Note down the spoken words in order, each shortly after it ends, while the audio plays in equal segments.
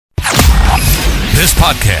This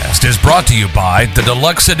podcast is brought to you by the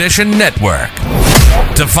Deluxe Edition Network.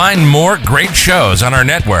 To find more great shows on our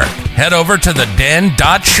network, head over to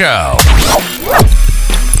theden.show.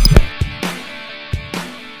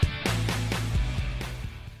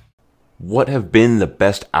 What have been the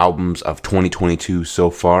best albums of 2022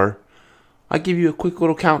 so far? I'll give you a quick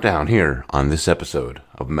little countdown here on this episode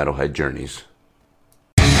of Metalhead Journeys.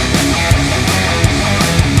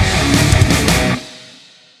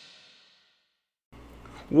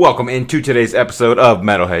 Welcome into today's episode of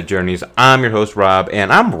Metalhead Journeys. I'm your host, Rob,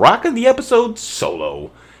 and I'm rocking the episode solo.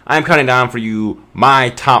 I'm counting down for you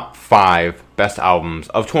my top 5 best albums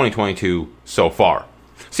of 2022 so far.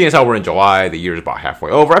 Seeing as how we're in July, the year's about halfway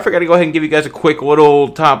over, I figured I'd go ahead and give you guys a quick little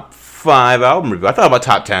top 5 album review. I thought about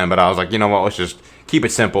top 10, but I was like, you know what, let's just keep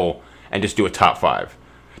it simple and just do a top 5.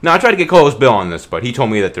 Now, I tried to get Carlos Bill on this, but he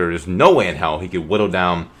told me that there is no way in hell he could whittle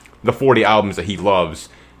down the 40 albums that he loves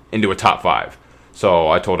into a top 5. So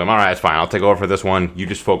I told him, all right, it's fine. I'll take over for this one. You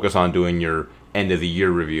just focus on doing your end of the year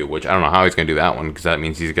review, which I don't know how he's going to do that one, because that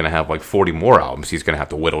means he's going to have like 40 more albums he's going to have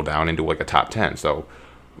to whittle down into like a top 10. So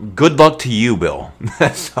good luck to you, Bill.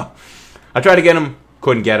 So I tried to get him,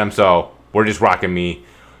 couldn't get him, so we're just rocking me.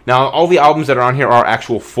 Now, all the albums that are on here are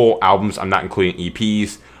actual full albums. I'm not including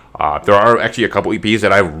EPs. There are actually a couple EPs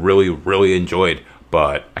that I really, really enjoyed,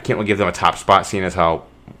 but I can't really give them a top spot, seeing as how,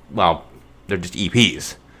 well, they're just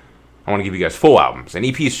EPs. I want to give you guys full albums, and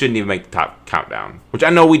EPs shouldn't even make the top countdown, which I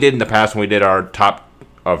know we did in the past when we did our top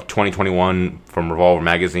of 2021 from Revolver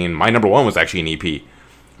Magazine. My number 1 was actually an EP,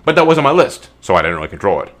 but that wasn't my list, so I didn't really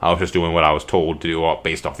control it. I was just doing what I was told to do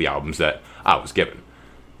based off the albums that I was given,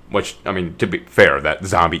 which, I mean, to be fair, that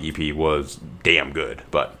Zombie EP was damn good,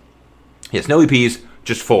 but yes, no EPs,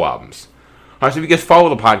 just full albums. All right, so if you guys follow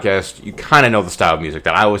the podcast, you kind of know the style of music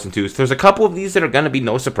that I listen to. So there's a couple of these that are going to be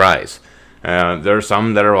no surprise. There are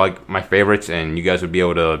some that are like my favorites, and you guys would be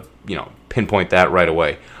able to, pinpoint that right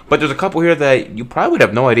away. But there's a couple here that you probably would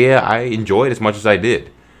have no idea I enjoyed as much as I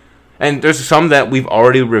did. And there's some that we've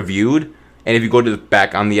already reviewed, and if you go to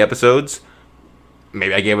back on the episodes,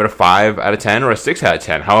 maybe I gave it a 5 out of 10 or a 6 out of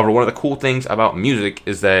 10. However, one of the cool things about music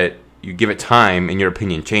is that you give it time and your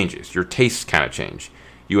opinion changes. Your tastes kind of change.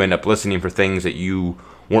 You end up listening for things that you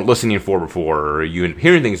weren't listening for before, or you end up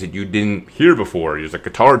hearing things that you didn't hear before. There's a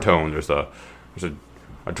guitar tone, there's a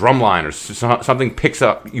drum line, or something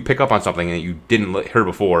you pick up on something that you didn't hear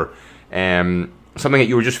before, and something that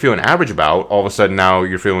you were just feeling average about, all of a sudden now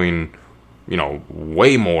you're feeling,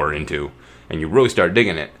 way more into, and you really start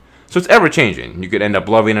digging it. So it's ever changing. You could end up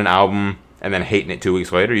loving an album and then hating it 2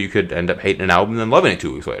 weeks later. You could end up hating an album and then loving it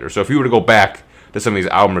 2 weeks later. So if you were to go back to some of these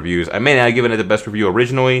album reviews, I may not have given it the best review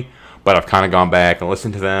originally, but I've kind of gone back and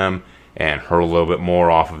listened to them and heard a little bit more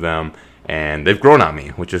off of them, and they've grown on me,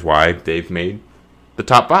 which is why they've made the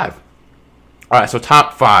top 5. All right, so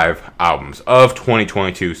top 5 albums of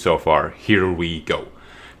 2022 so far. Here we go.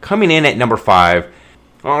 Coming in at number 5,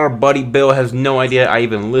 our buddy Bill has no idea I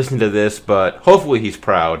even listened to this, but hopefully he's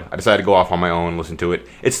proud. I decided to go off on my own and listen to it.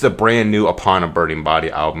 It's the brand new Upon a Burning Body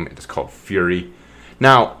album. It's called Fury.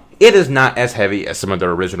 Now, it is not as heavy as some of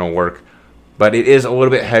their original work, but it is a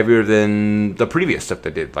little bit heavier than the previous stuff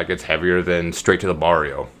they did. Like, it's heavier than Straight to the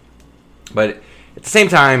Barrio. But at the same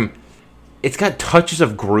time, it's got touches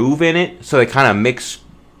of groove in it, so they kind of mix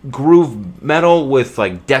groove metal with,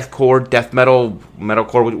 like, deathcore, death metal,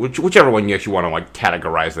 metalcore, whichever one you actually want to, like,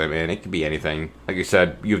 categorize them in. It could be anything. Like you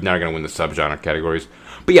said, you're never going to win the subgenre categories.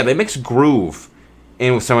 But yeah, they mix groove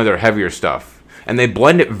in with some of their heavier stuff, and they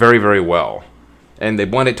blend it very, very well. And they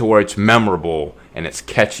blend it to where it's memorable and it's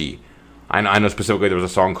catchy. I know specifically there was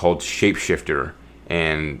a song called Shapeshifter,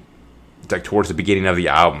 and it's like towards the beginning of the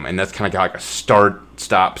album, and that's kind of got like a start,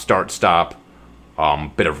 stop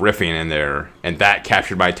bit of riffing in there, and that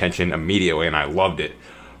captured my attention immediately, and I loved it.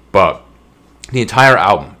 But the entire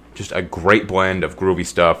album, just a great blend of groovy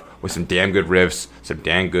stuff with some damn good riffs, some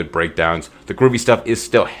damn good breakdowns. The groovy stuff is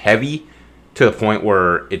still heavy to the point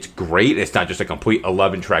where it's great. It's not just a complete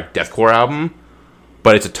 11-track deathcore album,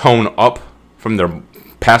 but it's a tone up from their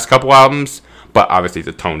past couple albums, but obviously it's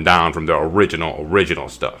a tone down from their original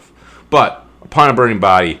stuff. But Upon a Burning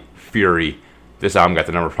Body, Fury, this album got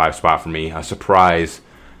the number 5 spot for me. A surprise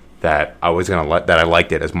that I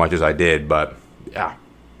liked it as much as I did, but yeah,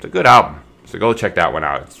 it's a good album. So go check that one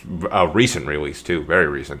out. It's a recent release too, very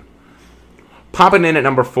recent. Popping in at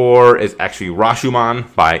number 4 is actually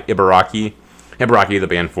Rashomon by Ibaraki. Ibaraki, the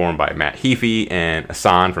band formed by Matt Heafy and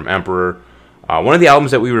Asan from Emperor. One of the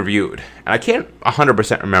albums that we reviewed, and I can't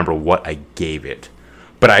 100% remember what I gave it,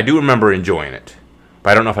 but I do remember enjoying it.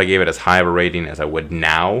 But I don't know if I gave it as high of a rating as I would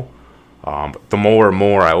now. But the more and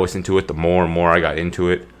more I listened to it, the more and more I got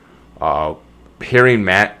into it. hearing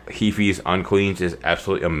Matt Heafy's Uncleans is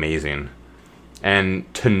absolutely amazing.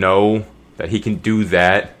 And to know that he can do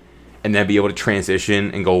that and then be able to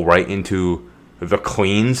transition and go right into the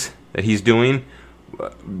cleans that he's doing,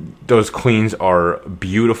 those cleans are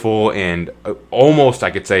beautiful and almost, I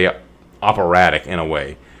could say, operatic in a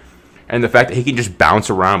way. And the fact that he can just bounce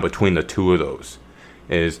around between the two of those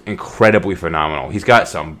is incredibly phenomenal. He's got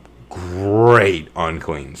some great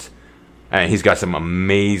uncleans, and he's got some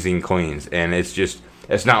amazing cleans. And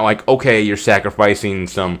it's not like, okay, you're sacrificing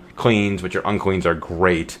some cleans, but your uncleans are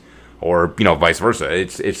great, or vice versa.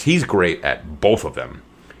 He's great at both of them,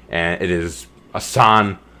 and it is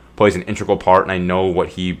Asan plays an integral part, and I know what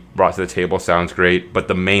he brought to the table sounds great. But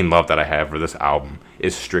the main love that I have for this album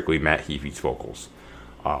is strictly Matt Heafy's vocals.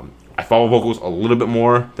 I follow vocals a little bit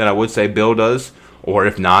more than I would say Bill does, or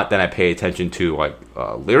if not, then I pay attention to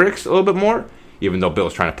lyrics a little bit more, even though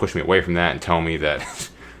Bill's trying to push me away from that and tell me that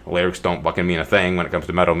lyrics don't fucking mean a thing when it comes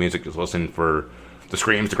to metal music. Just listen for the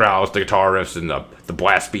screams, the growls, the guitar riffs, and the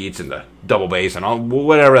blast beats, and the double bass, and all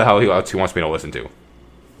whatever the hell he wants me to listen to.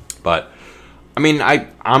 But I mean,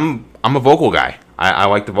 I'm a vocal guy. I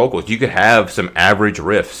like the vocals. You could have some average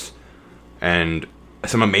riffs and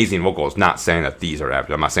some amazing vocals. Not saying that these are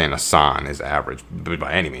average. I'm not saying Asan is average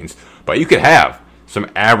by any means. But you could have some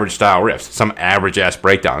average style riffs, some average ass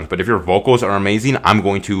breakdowns. But if your vocals are amazing, I'm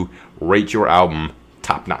going to rate your album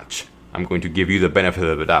top notch. I'm going to give you the benefit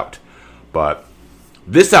of the doubt. But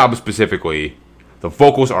this album specifically, the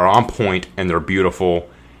vocals are on point and they're beautiful,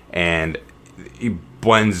 and he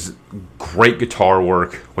blends great guitar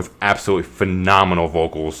work with absolutely phenomenal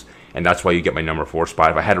vocals, and that's why you get my number 4 spot.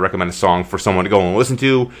 If I had to recommend a song for someone to go and listen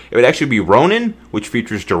to, it would actually be Ronin, which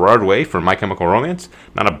features Gerard Way from My Chemical Romance.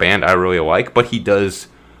 Not a band I really like, but he does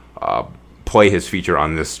play his feature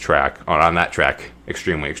on this track, or on that track,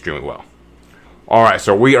 extremely, extremely well. Alright,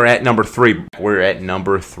 so we are at number 3. We're at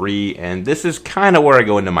number 3, and this is kind of where I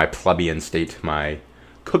go into my plebeian state, my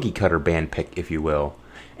cookie cutter band pick, if you will.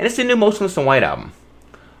 And it's the new Motionless in White album.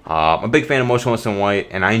 I'm a big fan of Motionless in White,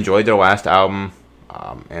 and I enjoyed their last album.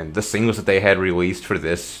 And the singles that they had released for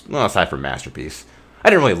this, well, aside from Masterpiece, I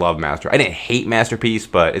didn't really love I didn't hate Masterpiece,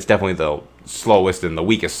 but it's definitely the slowest and the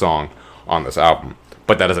weakest song on this album.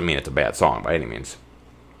 But that doesn't mean it's a bad song by any means.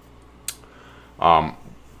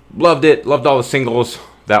 Loved it. Loved all the singles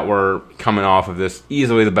that were coming off of this.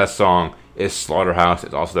 Easily the best song is Slaughterhouse.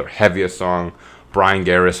 It's also their heaviest song. Brian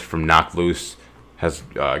Garris from Knocked Loose has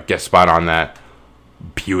a guest spot on that.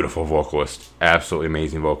 Beautiful vocalist. Absolutely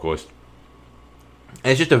amazing vocalist.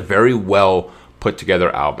 And it's just a very well put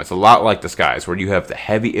together album. It's a lot like The Skies, where you have the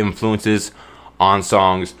heavy influences on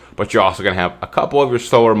songs, but you're also going to have a couple of your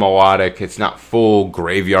slower melodic. It's not full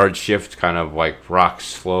Graveyard Shift, kind of like rock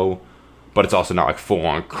slow, but it's also not like full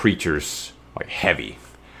on Creatures, like heavy.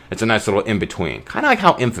 It's a nice little in between, kind of like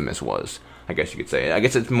how Infamous was, I guess you could say. I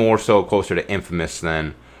guess it's more so closer to Infamous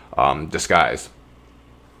than Disguise.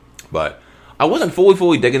 But I wasn't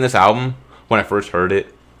fully digging this album when I first heard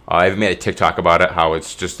it. I even made a TikTok about it, how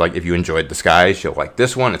it's just like, if you enjoyed Disguise, you'll like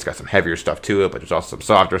this one. It's got some heavier stuff to it, but there's also some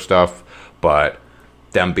softer stuff. But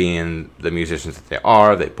them being the musicians that they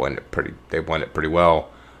are, they blend it pretty well.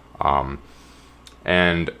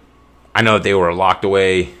 And I know they were locked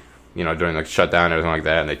away, during the shutdown and everything like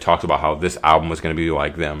that, and they talked about how this album was going to be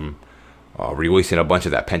like them releasing a bunch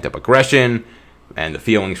of that pent-up aggression and the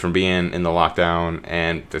feelings from being in the lockdown,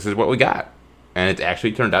 and this is what we got. And it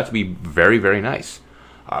actually turned out to be very, very nice.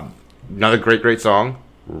 Another great song,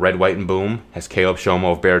 Red, White, and Boom, has Caleb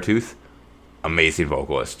Shomo of Beartooth. Amazing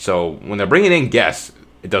vocalist. So when they're bringing in guests,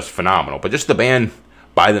 it does phenomenal. But just the band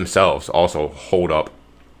by themselves also hold up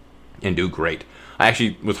and do great. I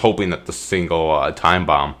actually was hoping that the single Time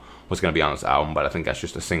Bomb was going to be on this album, but I think that's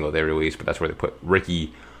just a single they released. But that's where they put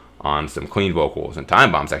Ricky on some clean vocals. And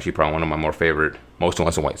Time Bomb's actually probably one of my more favorite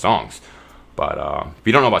Motionless in White songs. But if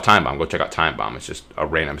you don't know about Time Bomb, go check out Time Bomb. It's just a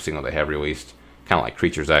random single they have released, kind of like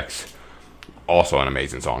Creatures X. Also an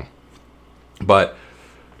amazing song. But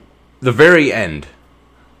the very end,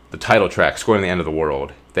 the title track, Scoring the End of the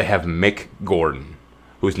World, they have Mick Gordon,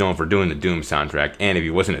 who's known for doing the Doom soundtrack. And if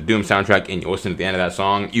you listen to Doom soundtrack and you listen to the end of that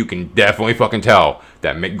song, you can definitely fucking tell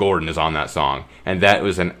that Mick Gordon is on that song. And that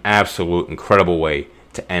was an absolute incredible way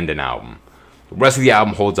to end an album. The rest of the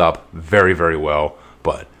album holds up very, very well,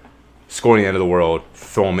 but Scoring the End of the World,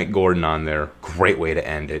 throw Mick Gordon on there, great way to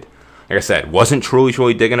end it. Like I said, wasn't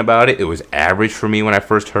truly digging about it. It was average for me when I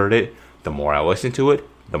first heard it. The more I listened to it,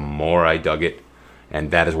 the more I dug it.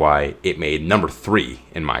 And that is why it made number 3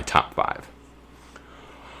 in my top 5.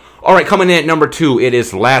 Alright, coming in at number 2, it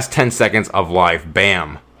is Last 10 Seconds of Life.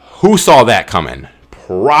 Bam. Who saw that coming?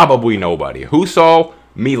 Probably nobody. Who saw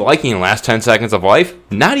me liking Last 10 Seconds of Life,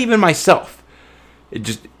 not even myself. It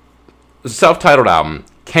was a self-titled album,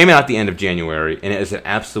 came out at the end of January, and it is an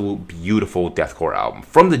absolute beautiful deathcore album.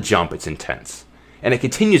 From the jump, it's intense. And it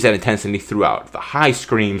continues that intensity throughout. The high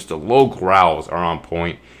screams, the low growls are on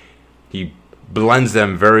point. He blends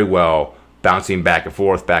them very well, bouncing back and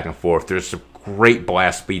forth, back and forth. There's some great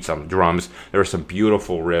blast beats on the drums. There are some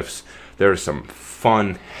beautiful riffs. There's some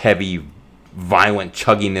fun, heavy, violent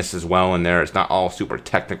chugginess as well in there. It's not all super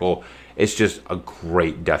technical. It's just a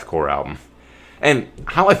great deathcore album. And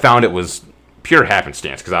how I found it was pure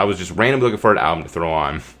happenstance, because I was just randomly looking for an album to throw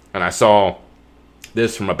on, and I saw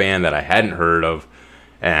this from a band that I hadn't heard of,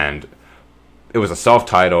 and it was a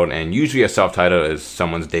self-titled, and usually a self-titled is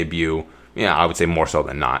someone's debut. Yeah, I would say more so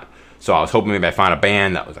than not. So I was hoping maybe I'd find a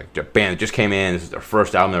band that was like a band that just came in, this is their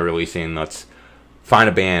first album they're releasing, let's find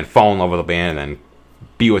a band, fall in love with a band, and then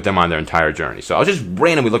be with them on their entire journey. So I was just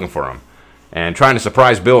randomly looking for them, and trying to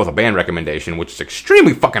surprise Bill with a band recommendation, which is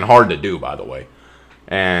extremely fucking hard to do, by the way.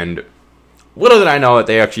 And little did I know that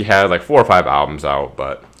they actually had like 4 or 5 albums out,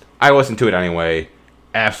 but I listened to it anyway.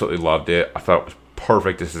 Absolutely loved it. I thought it was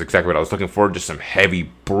perfect. This is exactly what I was looking for. Just some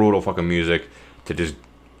heavy, brutal fucking music to just,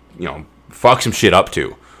 fuck some shit up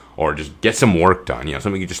to. Or just get some work done.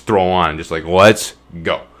 Something you just throw on and just like, let's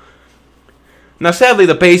go. Now, sadly,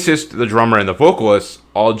 the bassist, the drummer, and the vocalist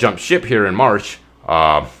all jumped ship here in March.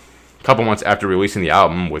 A couple months after releasing the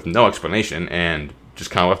album with no explanation, and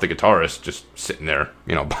just kind of left the guitarist just sitting there,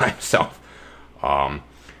 by himself.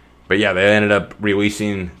 But yeah, they ended up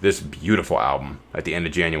releasing this beautiful album at the end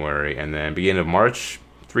of January, and then beginning of March,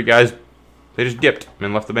 3 guys, they just dipped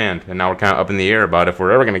and left the band, and now we're kind of up in the air about if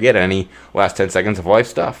we're ever going to get any Last 10 Seconds of Life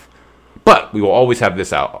stuff. But we will always have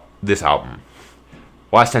this album.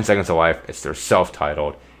 Last 10 Seconds of Life, it's their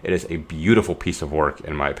self-titled. It is a beautiful piece of work,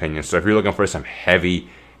 in my opinion. So if you're looking for some heavy,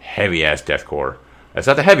 heavy-ass deathcore, it's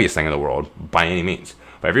not the heaviest thing in the world, by any means.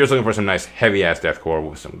 But if you're just looking for some nice, heavy-ass deathcore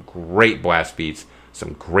with some great blast beats,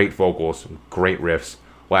 some great vocals, some great riffs,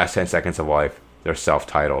 Last 10 Seconds of Life, they're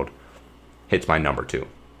self-titled, hits my number 2.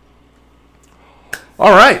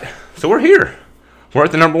 Alright, so we're here. We're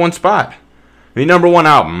at the number 1 spot. The number 1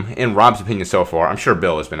 album, in Rob's opinion so far, I'm sure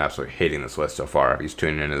Bill has been absolutely hating this list so far. He's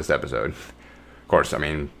tuning into this episode. Of course,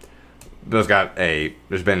 Bill's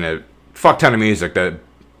there's been a fuck ton of music that,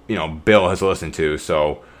 Bill has listened to,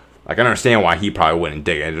 so I can understand why he probably wouldn't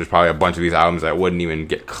dig it. There's probably a bunch of these albums that wouldn't even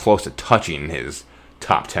get close to touching his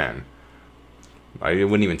top 10. It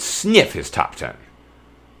wouldn't even sniff his top 10.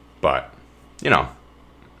 But,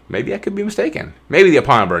 maybe I could be mistaken. Maybe the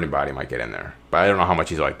Upon a Burning Body might get in there. But I don't know how much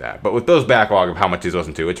he's like that. But with Bill's backlog of how much he's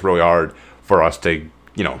listened to, it's really hard for us to,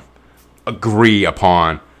 agree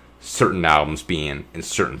upon certain albums being in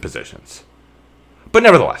certain positions. But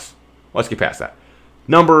nevertheless, let's get past that.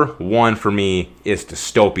 Number 1 for me is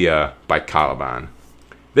Dystopia by Caliban.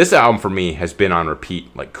 This album for me has been on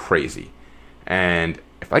repeat like crazy. And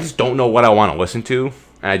if I just don't know what I want to listen to,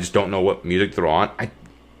 and I just don't know what music to throw on, I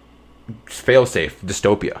fail safe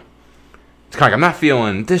Dystopia. It's kind of like, I'm not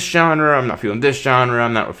feeling this genre, I'm not feeling this genre,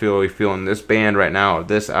 I'm not really feeling this band right now, or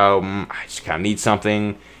this album, I just kind of need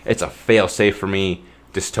something. It's a fail safe for me,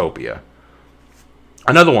 Dystopia.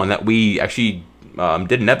 Another one that we actually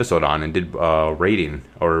did an episode on and did a rating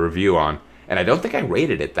or a review on, and I don't think I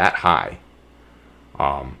rated it that high.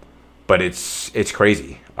 But it's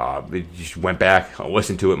crazy. It just went back,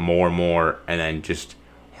 listened to it more and more, and then just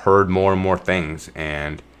heard more and more things,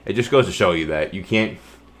 and it just goes to show you that you can't.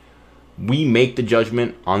 We make the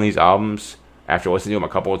judgment on these albums after listening to them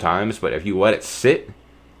a couple of times, but if you let it sit,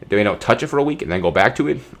 touch it for a week and then go back to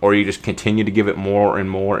it, or you just continue to give it more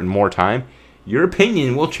and more and more time, your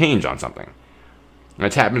opinion will change on something. And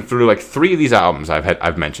it's happened through like 3 of these albums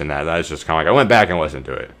I've mentioned that. That's just kind of like I went back and listened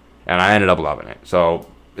to it, and I ended up loving it. So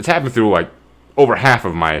it's happened through like over half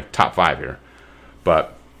of my top 5 here.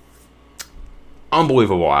 But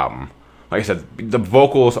unbelievable album. Like I said, the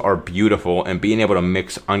vocals are beautiful, and being able to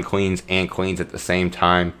mix uncleans and cleans at the same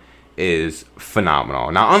time is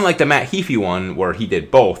phenomenal. Now, unlike the Matt Heafy one where he did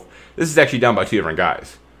both, this is actually done by 2 different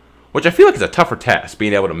guys, which I feel like is a tougher task,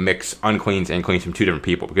 being able to mix uncleans and cleans from 2 different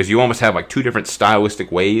people, because you almost have like 2 different stylistic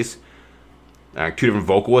ways, 2 different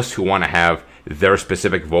vocalists who want to have their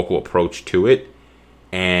specific vocal approach to it,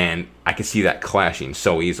 and I can see that clashing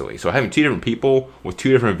so easily. So having 2 different people with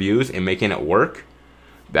 2 different views and making it work,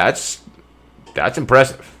 that's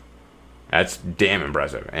impressive. That's damn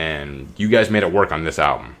impressive. And you guys made it work on this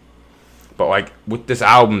album. But like with this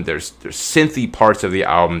album, there's synthy parts of the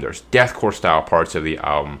album, there's deathcore style parts of the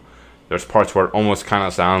album. There's parts where it almost kind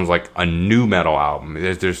of sounds like a new metal album.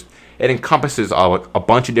 It encompasses a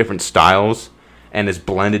bunch of different styles and is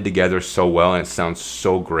blended together so well, and it sounds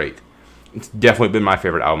so great. It's definitely been my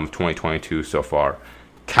favorite album of 2022 so far.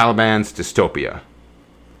 Caliban's Dystopia.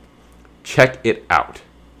 Check it out.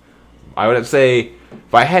 I would say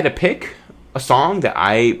if I had to pick a song that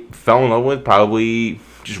I fell in love with probably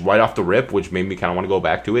just right off the rip, which made me kind of want to go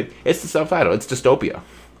back to it, it's the self-title. It's Dystopia.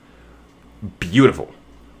 Beautiful.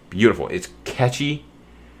 Beautiful. It's catchy,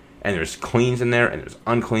 and there's cleans in there, and there's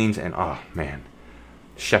uncleans, and oh man,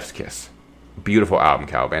 chef's kiss. Beautiful album,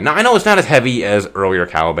 Caliban. Now, I know it's not as heavy as earlier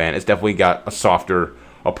Caliban. It's definitely got a softer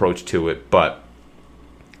approach to it, but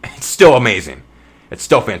it's still amazing. It's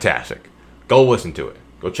still fantastic. Go listen to it.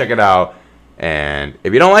 Go check it out. And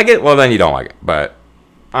if you don't like it, well, then you don't like it. But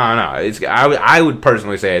I don't know. I would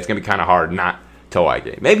personally say it's going to be kind of hard not to like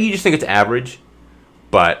it. Maybe you just think it's average,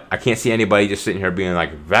 but I can't see anybody just sitting here being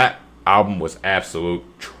like, that album was absolute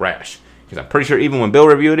trash. Because I'm pretty sure even when Bill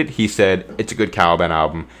reviewed it, he said it's a good Caliban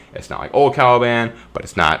album. It's not like old Caliban, but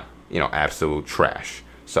it's not, absolute trash.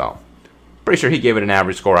 So, pretty sure he gave it an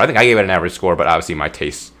average score. I think I gave it an average score, but obviously my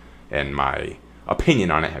tastes and my opinion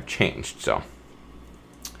on it have changed. So,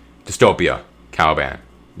 Dystopia, Caliban,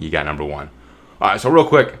 you got number 1. All right, so real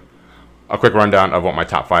quick, a quick rundown of what my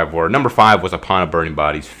top 5 were. Number 5 was Upon a Burning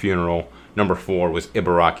Body's Funeral. Number 4 was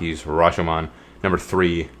Ibaraki's Rashomon. Number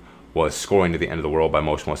 3 was Scoring to the End of the World by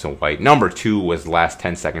Motionless in White. Number 2 was Last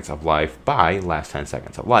 10 Seconds of Life by Last 10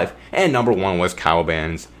 Seconds of Life. And number 1 was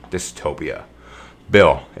Caliban's Dystopia.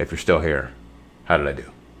 Bill, if you're still here, how did I do?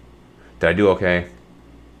 Did I do okay?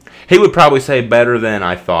 He would probably say better than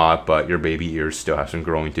I thought, but your baby ears still have some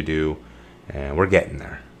growing to do. And we're getting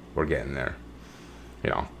there. We're getting there.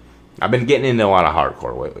 I've been getting into a lot of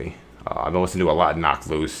hardcore lately. I've been listening to a lot of Knocked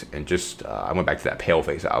Loose, and just I went back to that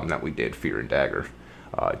Paleface album that we did, Fear and Dagger.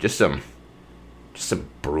 Just some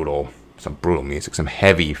brutal music, some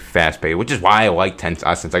heavy, fast paced, which is why I like 10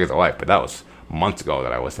 Seconds of Life. But that was months ago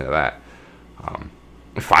that I listened to that.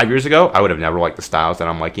 5 years ago, I would have never liked the styles that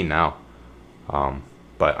I'm liking now.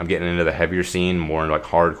 But I'm getting into the heavier scene, more into like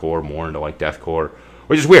hardcore, more into like deathcore,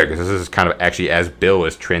 which is weird because this is kind of actually as Bill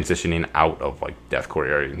is transitioning out of like deathcore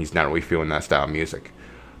area, and he's not really feeling that style of music.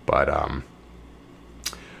 But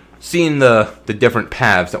seeing the different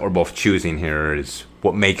paths that we're both choosing here is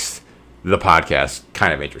what makes the podcast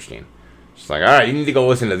kind of interesting. It's like, all right, you need to go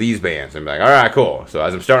listen to these bands. And be like, all right, cool. So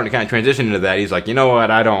as I'm starting to kind of transition into that, he's like, you know what?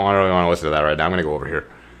 I don't really want to listen to that right now. I'm going to go over here.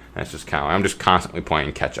 And it's just I'm just constantly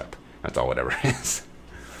playing catch up. That's all it ever is.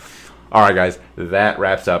 All right, guys, that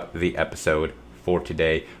wraps up the episode for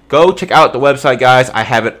today. Go check out the website, guys. I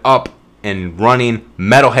have it up and running,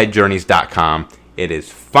 metalheadjourneys.com. It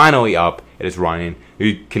is finally up. It is running.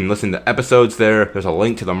 You can listen to episodes there. There's a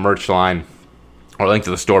link to the merch line, or a link to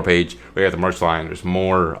the store page where you have the merch line. There's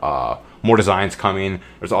more designs coming.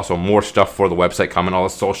 There's also more stuff for the website coming. All the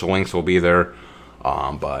social links will be there.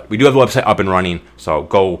 But we do have the website up and running, so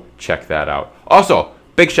go check that out. Also,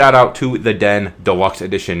 big shout out to the Den Deluxe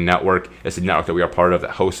Edition Network. It's a network that we are part of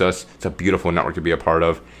that hosts us. It's a beautiful network to be a part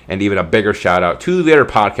of. And even a bigger shout out to their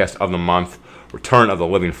podcast of the month, Return of the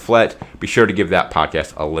Living Flet. Be sure to give that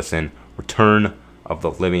podcast a listen. Return of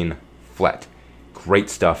the Living Flet. Great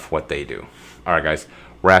stuff what they do. All right, guys.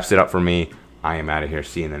 Wraps it up for me. I am out of here.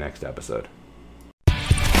 See you in the next episode.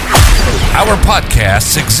 Our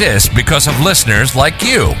podcasts exist because of listeners like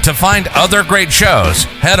you. To find other great shows,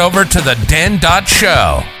 head over to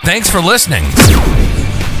theden.show. Thanks for listening.